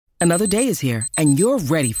Another day is here, and you're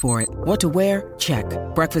ready for it. What to wear? Check.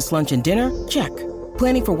 Breakfast, lunch, and dinner? Check.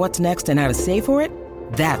 Planning for what's next and how to save for it?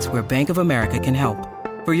 That's where Bank of America can help.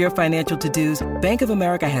 For your financial to-dos, Bank of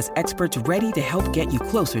America has experts ready to help get you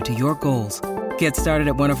closer to your goals. Get started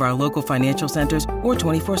at one of our local financial centers or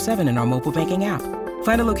 24/7 in our mobile banking app.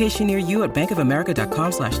 Find a location near you at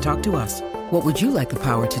bankofamerica.com/talktous. What would you like the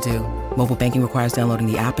power to do? Mobile banking requires downloading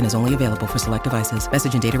the app and is only available for select devices.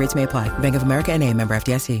 Message and data rates may apply. Bank of America NA, member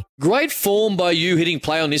FDIC. Great form by you hitting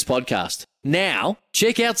play on this podcast. Now,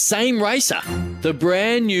 check out Same Racer, the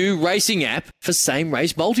brand new racing app for same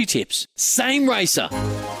race multi-tips. Same Racer.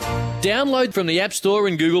 Download from the App Store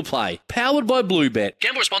and Google Play. Powered by Bluebet.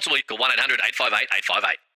 Gamble responsibly. Call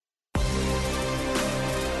 1-800-858-858.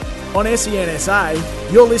 On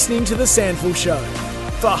SENSA, you're listening to The SANFL Show.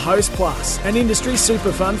 For Host Plus, an industry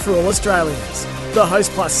super fund for all Australians. The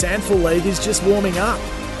Host Plus SANFL League is just warming up.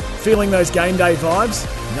 Feeling those game day vibes?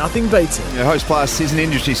 Nothing beats it. Yeah, Host Plus is an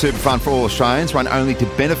industry super fund for all Australians, run only to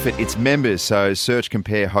benefit its members. So search,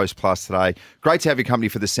 compare Host Plus today. Great to have your company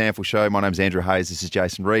for the SANFL Show. My name's Andrew Hayes. This is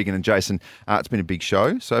Jason Regan. And Jason, it's been a big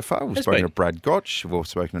show so far. We've spoken to Brad Gotch. We've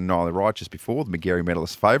also spoken to Nyla Wright just before, the McGarry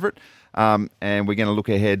medalist favourite. And we're going to look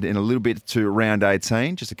ahead in a little bit to round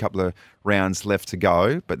 18. Just a couple of rounds left to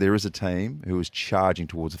go. But there is a team who is charging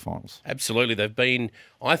towards the finals. Absolutely. They've been,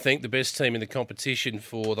 I think, the best team in the competition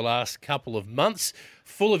for the last couple of months.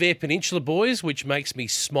 Full of Eyre Peninsula boys, which makes me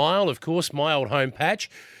smile. Of course, my old home patch.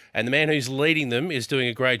 And the man who's leading them is doing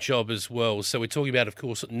a great job as well. So we're talking about, of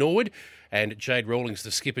course, Norwood. And JADE Rawlings,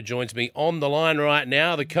 the skipper, joins me on the line right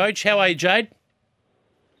now. The coach, how are you, JADE?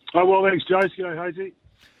 Oh, well, thanks, Jace. G'day, Hazy.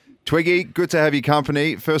 Twiggy, good to have your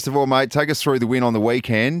company. First of all, mate, take us through the win on the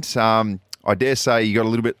weekend. I dare say you got a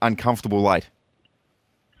little bit uncomfortable late.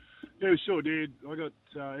 Yeah, we sure did. I got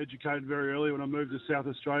educated very early when I moved to South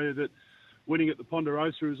Australia that winning at the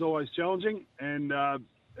Ponderosa is always challenging. And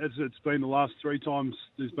as it's been the last three times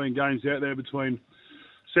there's been games out there between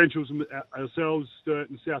Centrals and ourselves,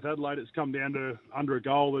 Sturt and South Adelaide, it's come down to under a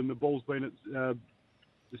goal and the ball's been at the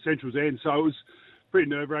Centrals' end. So it was pretty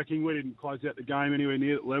nerve-wracking. We didn't close out the game anywhere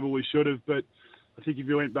near the level we should have, but I think if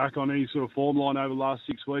you went back on any sort of form line over the last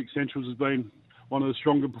 6 weeks, Centrals has been one of the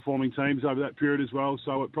stronger performing teams over that period as well,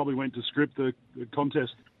 so it probably went to script the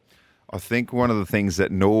contest. I think one of the things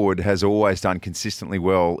that Norwood has always done consistently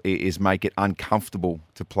well is make it uncomfortable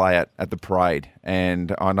to play at the parade.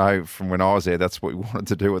 And I know from when I was there, that's what we wanted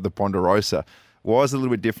to do at the Ponderosa. Why is it a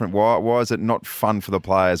little bit different? Why is it not fun for the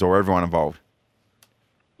players or everyone involved?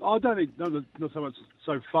 I don't think not so much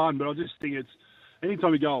so fun, but I just think it's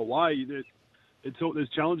anytime you go away, there's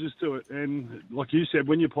challenges to it. And like you said,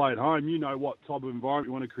 when you play at home, you know what type of environment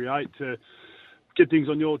you want to create to get things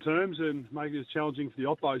on your terms and make it as challenging for the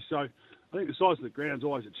oppo. So I think the size of the ground's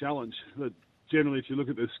always a challenge. But generally, if you look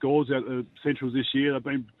at the scores out of the Centrals this year, they've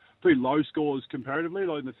been pretty low scores comparatively,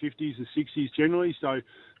 like in the 50s and 60s generally. So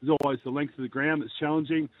there's always the length of the ground that's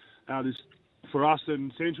challenging. For us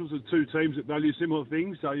and Centrals are two teams that value similar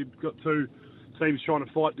things. So you've got two teams trying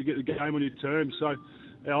to fight to get the game on your terms. So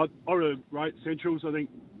I really rate Centrals. I think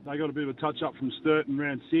they got a bit of a touch-up from Sturt in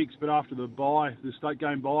round 6, but after the state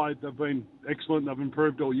game bye, they've been excellent. They've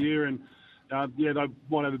improved all year, and they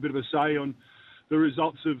might have a bit of a say on the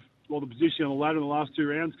results of the position on the ladder in the last 2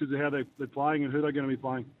 rounds because of how they're playing and who they're going to be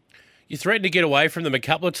playing. You threatened to get away from them a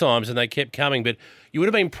couple of times and they kept coming, but you would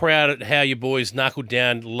have been proud at how your boys knuckled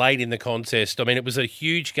down late in the contest. I mean, it was a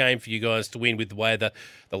huge game for you guys to win with the way the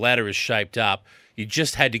ladder is shaped up. You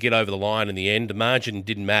just had to get over the line in the end. The margin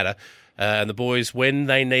didn't matter. And the boys, when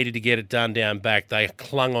they needed to get it done down back, they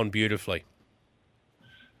clung on beautifully.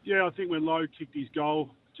 Yeah, I think when Lowe kicked his goal,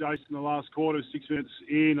 Jason, in the last quarter, 6 minutes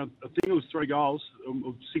in, I think it was 3 goals,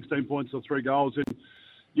 16 points or 3 goals. And,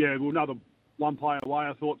 yeah, well, another one play away,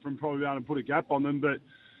 I thought, from probably being able to put a gap on them. But,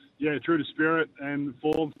 yeah, true to spirit and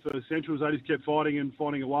form for the Centrals, they just kept fighting and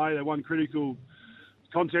fighting away. They won critical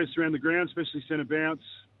contests around the ground, especially centre bounce.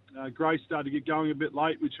 Grace started to get going a bit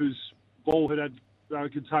late, which was ball had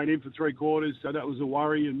contained him for 3 quarters, so that was a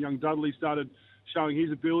worry. And young Dudley started showing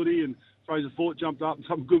his ability, and Fraser Fort jumped up and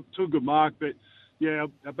to a good mark. But, yeah,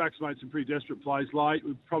 our backs made some pretty desperate plays late.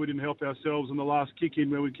 We probably didn't help ourselves on the last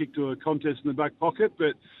kick-in where we kicked to a contest in the back pocket.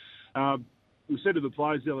 But we said to the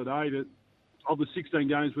players the other day that of the 16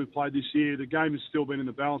 games we've played this year, the game has still been in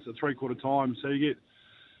the balance at 3/4 time. So you get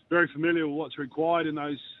very familiar with what's required in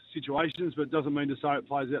those situations, but it doesn't mean to say it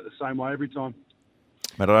plays out the same way every time.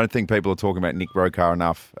 But I don't think people are talking about Nick Rokar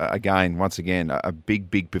enough. Once again, a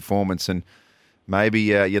big performance, and maybe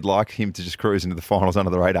you'd like him to just cruise into the finals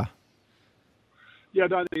under the radar. Yeah, I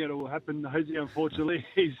don't think it will happen, Hazy, unfortunately.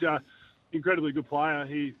 He's an incredibly good player.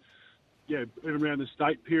 He even around the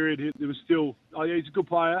state period, there was still, he's a good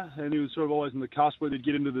player, and he was sort of always on the cusp where he'd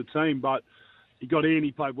get into the team, but he got in,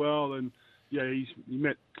 he played well, and he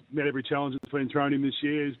met every challenge that's been thrown in this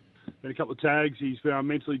year. He's been a couple of tags, he's been able to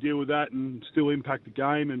mentally deal with that and still impact the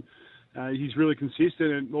game, and he's really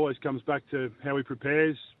consistent, and always comes back to how he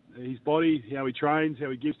prepares, his body, how he trains, how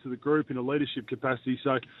he gives to the group in a leadership capacity.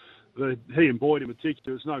 So he and Boyd in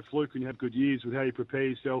particular, it's no fluke when you have good years with how you prepare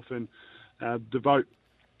yourself and devote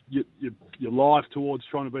your life towards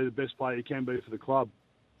trying to be the best player you can be for the club.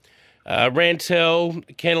 Rantel,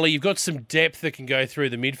 Kennelly, you've got some depth that can go through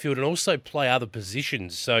the midfield and also play other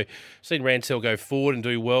positions. So I've seen Rantel go forward and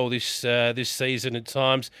do well this season at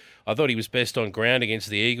times. I thought he was best on ground against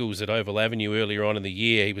the Eagles at Oval Avenue earlier on in the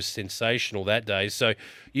year. He was sensational that day. So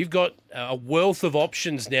you've got a wealth of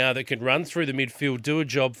options now that can run through the midfield, do a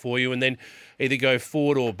job for you, and then either go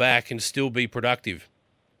forward or back and still be productive.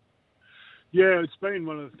 Yeah, it's been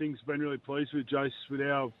one of the things I've been really pleased with, Jace, with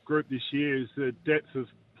our group this year is the depth of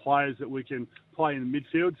players that we can play in the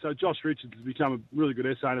midfield. So Josh Richards has become a really good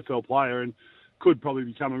SANFL player and could probably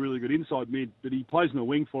become a really good inside mid, but he plays in the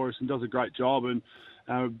wing for us and does a great job. And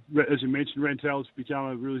as you mentioned, Rantel's become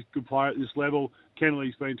a really good player at this level.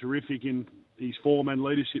 Kennelly's been terrific in his form and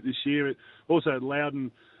leadership this year. It also had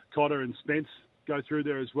Loudon, Cotter and Spence go through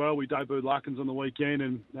there as well. We debuted Larkins on the weekend,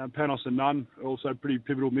 and Panos and Nunn are also pretty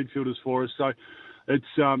pivotal midfielders for us. So it's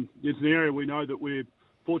an area we know that we're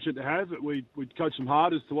fortunate to have. We coach them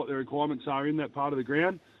hard as to what their requirements are in that part of the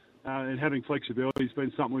ground, and having flexibility has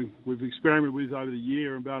been something we've experimented with over the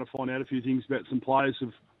year and been able to find out a few things about some players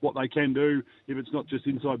of what they can do if it's not just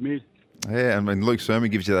inside mid. Yeah, I mean, Luke Sermon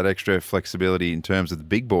gives you that extra flexibility in terms of the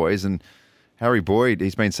big boys, and Harry Boyd,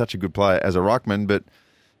 he's been such a good player as a ruckman, but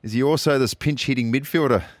is he also this pinch-hitting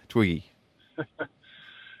midfielder, Twiggy?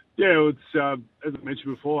 Yeah, it's as I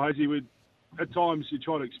mentioned before, Hazy, at times you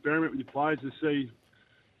try to experiment with your players to see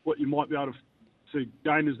what you might be able to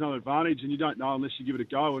gain as another advantage, and you don't know unless you give it a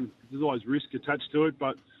go, and there's always risk attached to it.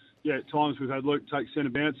 But yeah, at times we've had Luke take centre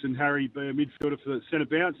bounce and Harry be a midfielder for the centre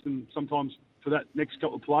bounce, and sometimes for that next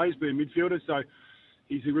couple of plays be a midfielder. So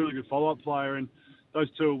he's a really good follow-up player, and those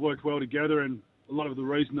two have worked well together. And a lot of the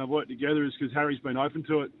reason they've worked together is because Harry's been open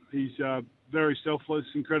to it. He's very selfless,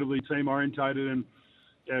 incredibly team orientated,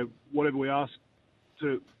 and whatever we ask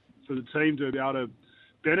for the team to be able to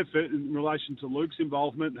benefit in relation to Luke's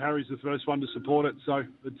involvement, Harry's the first one to support it. So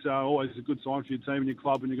it's always a good sign for your team and your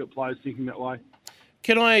club when you've got players thinking that way.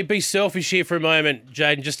 Can I be selfish here for a moment,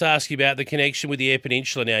 Jade, and just ask you about the connection with the Eyre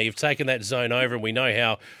Peninsula now? You've taken that zone over, and we know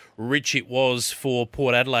how rich it was for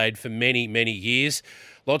Port Adelaide for many, many years.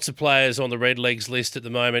 Lots of players on the Redlegs list at the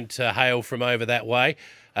moment hail from over that way.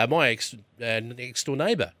 My next-door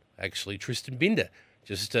neighbour, actually, Tristan Binder,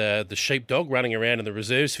 just the sheepdog running around in the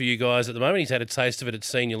reserves for you guys at the moment. He's had a taste of it at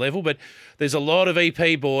senior level, but there's a lot of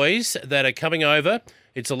EP boys that are coming over.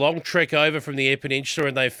 It's a long trek over from the Eyre Peninsula,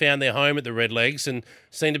 and they've found their home at the Redlegs and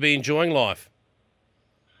seem to be enjoying life.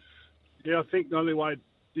 Yeah, I think the only way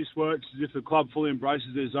this works is if the club fully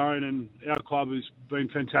embraces their zone, and our club has been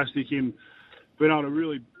fantastic in being able to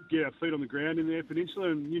really get our feet on the ground in the Eyre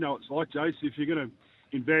Peninsula. And you know it's like, Jace, if you're going to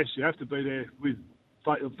invest, you have to be there with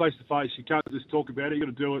face-to-face. You can't just talk about it, you've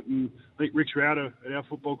got to do it. And I think Rich Rowder at our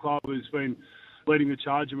football club has been leading the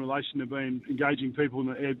charge in relation to being engaging people in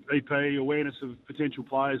the EP, awareness of potential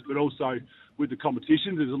players, but also with the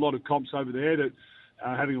competitions. There's a lot of comps over there that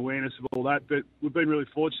are having awareness of all that. But we've been really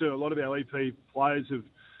fortunate. A lot of our EP players have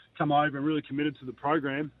come over and really committed to the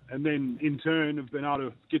program, and then in turn have been able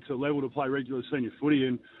to get to the level to play regular senior footy.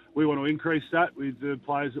 And we want to increase that with the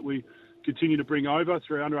players that we continue to bring over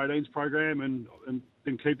through our under-18s program and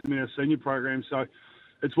keep them in our senior program. So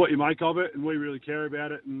it's what you make of it, and we really care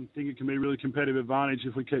about it and think it can be a really competitive advantage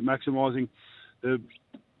if we keep maximising the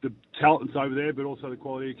talent that's over there, but also the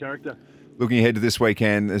quality of character. Looking ahead to this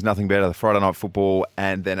weekend, there's nothing better than Friday night football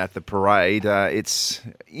and then at the parade. It's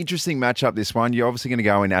an interesting matchup, this one. You're obviously going to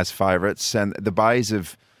go in as favourites, and the Bays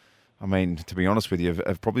have, I mean, to be honest with you,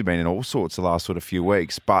 have probably been in all sorts the last sort of few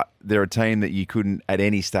weeks, but they're a team that you couldn't at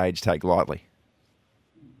any stage take lightly.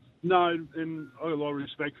 No, and I have a lot of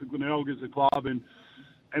respect for Glenelg as a club and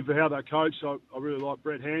for how they coach. I really like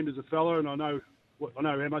Brett Hand as a fella, and I know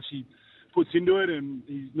how much he puts into it, and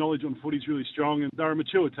his knowledge on footy is really strong. And they're a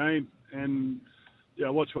mature team, and yeah,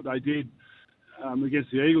 watch what they did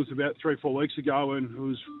against the Eagles about 3 or 4 weeks ago, and it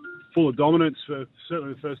was full of dominance for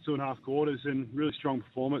certainly the first 2.5 quarters, and really strong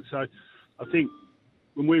performance. So I think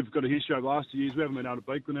when we've got a history over the last 2 years, we haven't been able to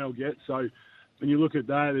beat Glenelg yet. So when you look at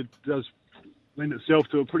that, it does lend itself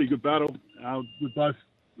to a pretty good battle with both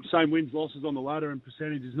same wins, losses on the ladder, and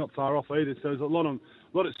percentage is not far off either. So there's a lot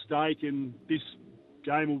at stake, and this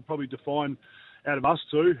game will probably define out of us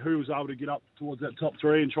two who was able to get up towards that top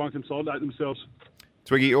three and try and consolidate themselves.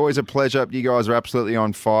 Twiggy, always a pleasure. You guys are absolutely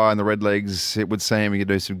on fire, and the Redlegs, it would seem, we could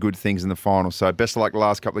do some good things in the final. So best of luck the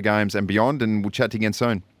last couple of games and beyond, and we'll chat to you again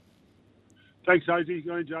soon. Thanks, Hazy.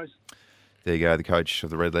 Go on, Jace. There you go, the coach of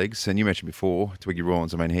the Redlegs. And you mentioned before, Twiggy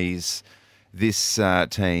Rawlings. I mean, this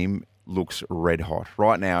team looks red hot.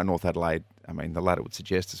 Right now, North Adelaide, I mean, the ladder would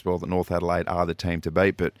suggest as well that North Adelaide are the team to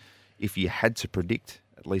beat. But if you had to predict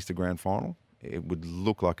at least a grand final, it would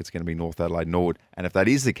look like it's going to be North Adelaide Norwood. And if that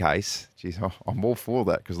is the case, geez, I'm all for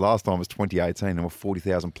that, because last time was 2018 and there were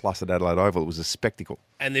 40,000 plus at Adelaide Oval. It was a spectacle.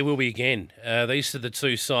 And there will be again. These are the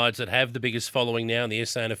two sides that have the biggest following now in the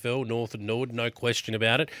SANFL, North and Norwood, no question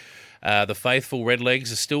about it. The faithful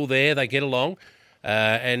Redlegs are still there. They get along.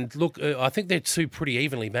 And look, I think they're two pretty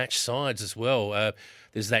evenly matched sides as well.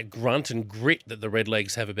 There's that grunt and grit that the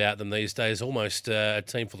Redlegs have about them these days, almost a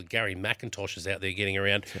team full of Gary McIntoshes out there getting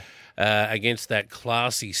around against that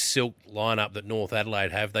classy silk lineup that North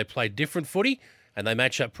Adelaide have. They play different footy and they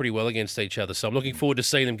match up pretty well against each other. So I'm looking forward to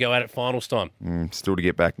seeing them go at it finals time. Still to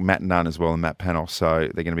get back Matt Nunn as well and Matt Panos, so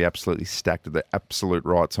they're going to be absolutely stacked at the absolute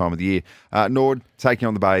right time of the year. Nord, taking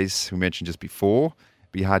on the Bays, we mentioned just before,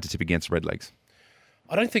 be hard to tip against Redlegs.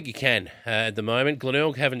 I don't think you can at the moment.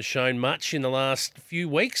 Glenelg haven't shown much in the last few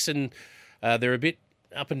weeks, and they're a bit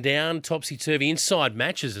up and down, topsy-turvy inside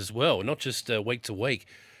matches as well, not just week to week.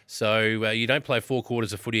 So you don't play 4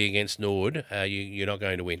 quarters of footy against Norwood, you're not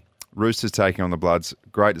going to win. Roosters taking on the Bloods.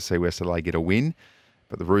 Great to see West Adelaide get a win,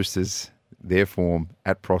 but the Roosters, their form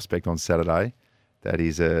at Prospect on Saturday, that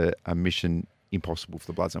is a mission impossible for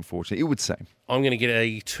the Bloods, unfortunately, it would seem. I'm going to get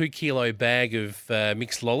a 2-kilo bag of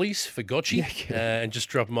mixed lollies for Gotchi and just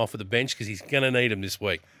drop them off at the bench because he's going to need them this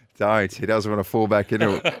week. Don't. He doesn't want to fall back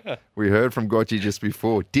into it. We heard from Gotchi just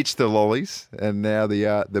before. Ditch the lollies, and now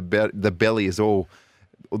the belly is all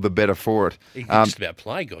the better for it. He can just about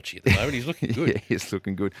play Gotchi at the moment. He's looking good. Yeah, he's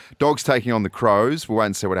looking good. Dogs taking on the Crows. We'll wait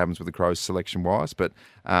and see what happens with the Crows selection-wise, but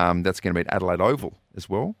that's going to be at Adelaide Oval as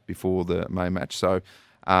well before the main match. So,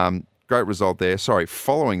 great result there. Sorry,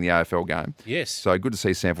 following the AFL game. Yes. So good to see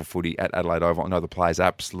SANFL footy at Adelaide Oval. I know the players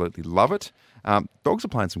absolutely love it. Dogs are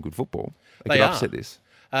playing some good football. They could upset this.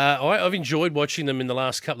 I've enjoyed watching them in the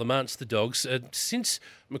last couple of months, the Dogs. Since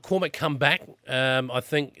McCormick come back, I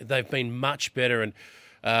think they've been much better. And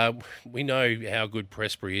we know how good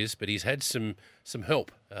Pressbury is, but he's had some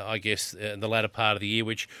help, I guess, in the latter part of the year,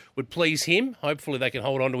 which would please him. Hopefully they can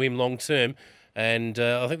hold on to him long term. And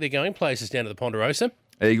I think they're going places down at the Ponderosa.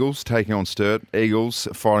 Eagles taking on Sturt. Eagles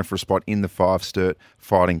fighting for a spot in the 5. Sturt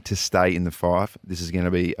fighting to stay in the 5. This is going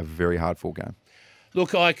to be a very hard-fought game.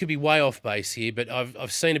 Look, I could be way off base here, but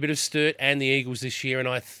I've seen a bit of Sturt and the Eagles this year, and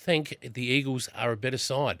I think the Eagles are a better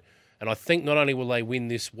side. And I think not only will they win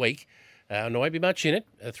this week, there won't be much in it,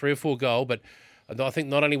 a 3 or 4 goal, but I think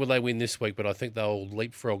not only will they win this week, but I think they'll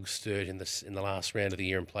leapfrog Sturt in the last round of the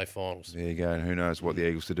year and play finals. There you go, and who knows what the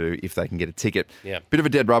Eagles to do if they can get a ticket. Yeah. Bit of a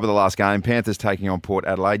dead rubber the last game. Panthers taking on Port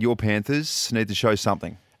Adelaide. Your Panthers need to show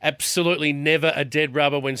something. Absolutely never a dead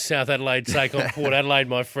rubber when South Adelaide take on Port Adelaide,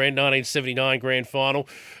 my friend. 1979 grand final.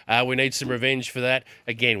 We need some revenge for that.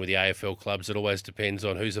 Again, with the AFL clubs, it always depends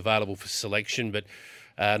on who's available for selection, but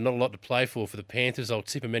not a lot to play for the Panthers. I'll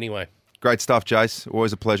tip them anyway. Great stuff, Jace.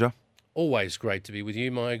 Always a pleasure. Always great to be with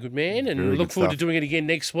you, my good man, and look forward to doing it again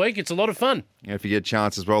next week. It's a lot of fun. Yeah, if you get a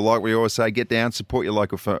chance as well, like we always say, get down, support your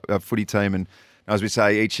local footy team, and as we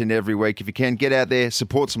say each and every week, if you can, get out there,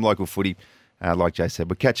 support some local footy. Like Jay said,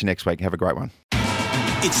 we'll catch you next week. Have a great one.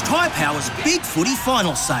 It's Tyre Power's Big Footy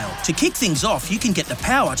Final Sale. To kick things off, you can get the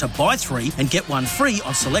power to buy 3 and get 1 free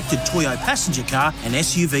on selected Toyo passenger car and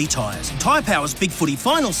SUV tyres. Tyre Power's Big Footy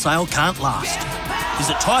Final Sale can't last.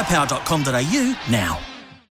 Visit tyrepower.com.au now.